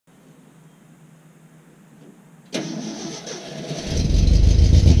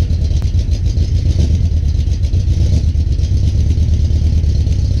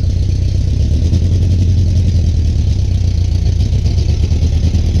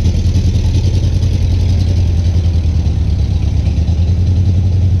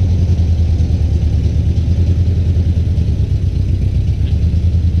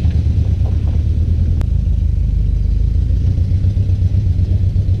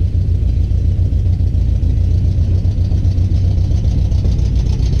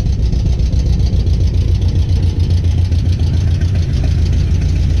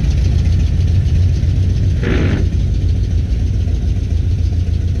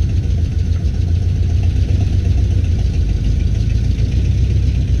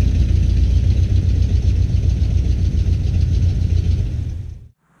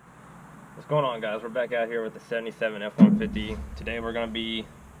back out here with the 77 F-150. Today we're going to be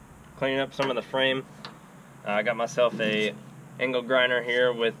cleaning up some of the frame. I got myself a angle grinder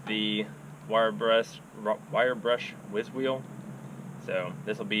here with the wire brush whiz wheel. So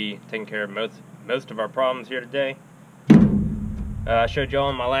this will be taking care of most of our problems here today. I showed y'all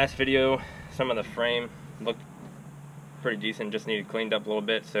in my last video some of the frame looked pretty decent, just needed cleaned up a little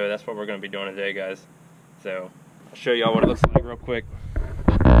bit, so that's what we're going to be doing today, guys. So I'll show y'all what it looks like real quick.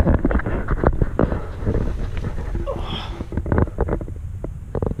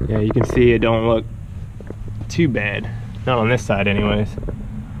 Yeah, you can see it don't look too bad. Not on this side anyways.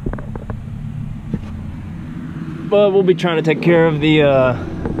 But we'll be trying to take care of the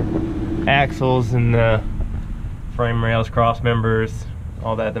axles and the frame rails, cross members,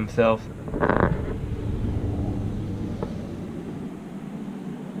 all that themselves.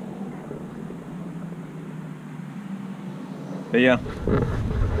 But yeah,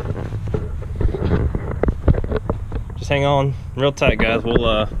 just hang on real tight, guys.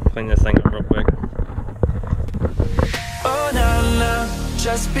 We'll clean this thing up real quick. Oh nah nah,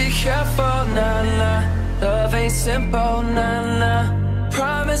 just be careful, nah nah. Love ain't simple, nah nah.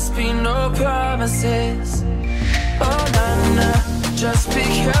 Promise me no promises. Oh nah nah, just be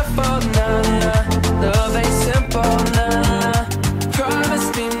careful, nah nah. Love ain't simple, nah nah.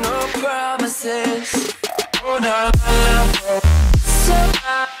 Promise me no promises. Oh nah nah.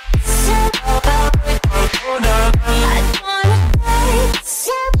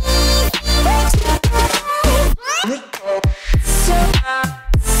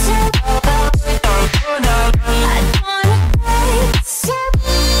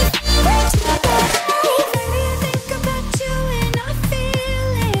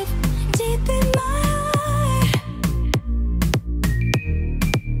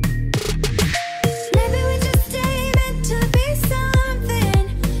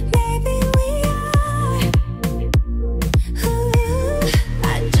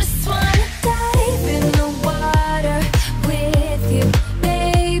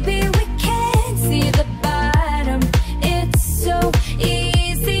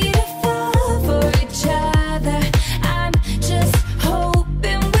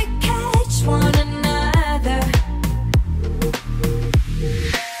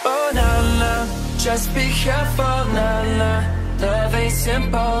 Just be careful, nah nah. Love ain't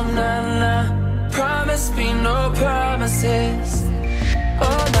simple, nah nah. Promise me no promises.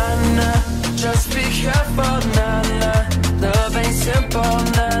 Oh nah nah. Just be careful, nah nah. Love ain't simple,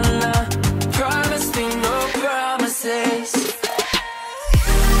 nah nah. Promise me no promises.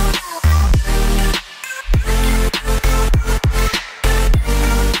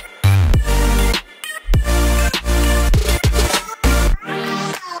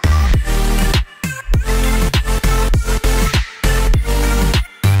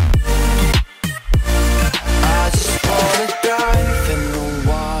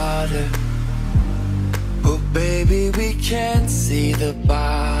 Can't see the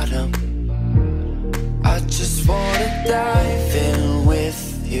bottom. I just wanna dive in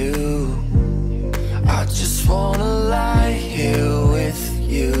with you. I just wanna lie here with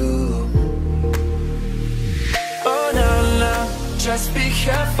you. Oh nah nah, just be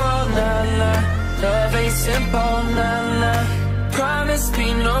careful, nah nah. Love ain't simple, nah nah. Promise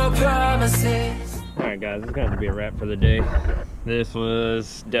me no promises. Alright guys, it's gonna have to be a wrap for the day. This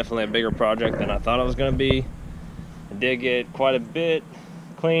was definitely a bigger project than I thought it was gonna be. I did get quite a bit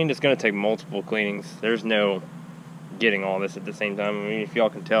cleaned. It's going to take multiple cleanings. There's no getting all this at the same time. I mean, if y'all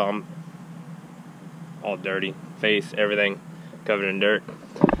can tell, I'm all dirty. Face, everything covered in dirt.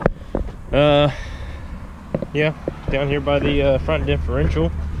 Yeah, down here by the front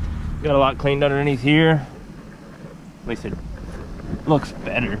differential. Got a lot cleaned underneath here. At least it looks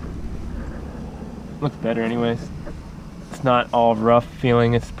better. Looks better anyways. It's not all rough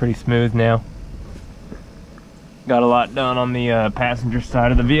feeling. It's pretty smooth now. Got a lot done on the passenger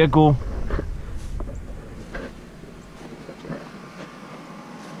side of the vehicle.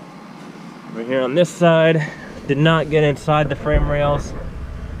 Over here on this side, did not get inside the frame rails,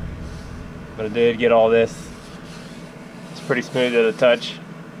 but I did get all this. It's pretty smooth to the touch.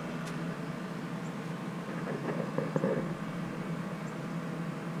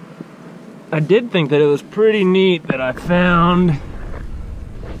 I did think that it was pretty neat that I found,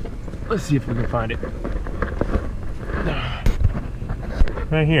 let's see if we can find it.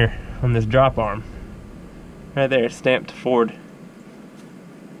 Right here on this drop arm. Right there, stamped Ford.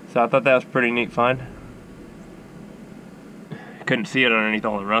 So I thought that was a pretty neat find. Couldn't see it underneath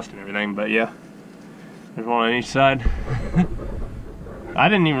all the rust and everything, but yeah. There's one on each side. I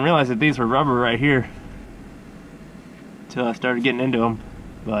didn't even realize that these were rubber right here until I started getting into them,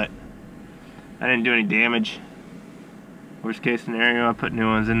 but I didn't do any damage. Worst case scenario, I put new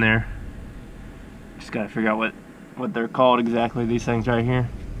ones in there. Just gotta figure out what they're called exactly, these things right here.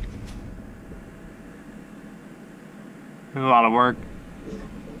 It was a lot of work.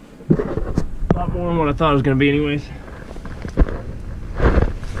 A lot more than what I thought it was gonna be anyways.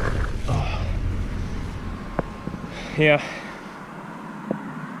 Oh. Yeah.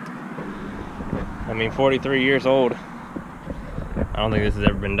 I mean, 43 years old. I don't think this has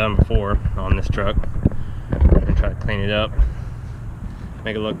ever been done before on this truck. I'm gonna try to clean it up,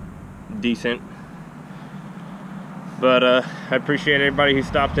 make it look decent. But I appreciate everybody who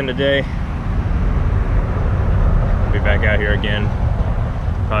stopped in today. I'll be back out here again,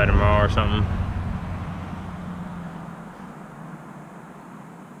 probably tomorrow or something.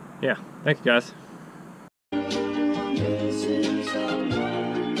 Yeah, thanks guys.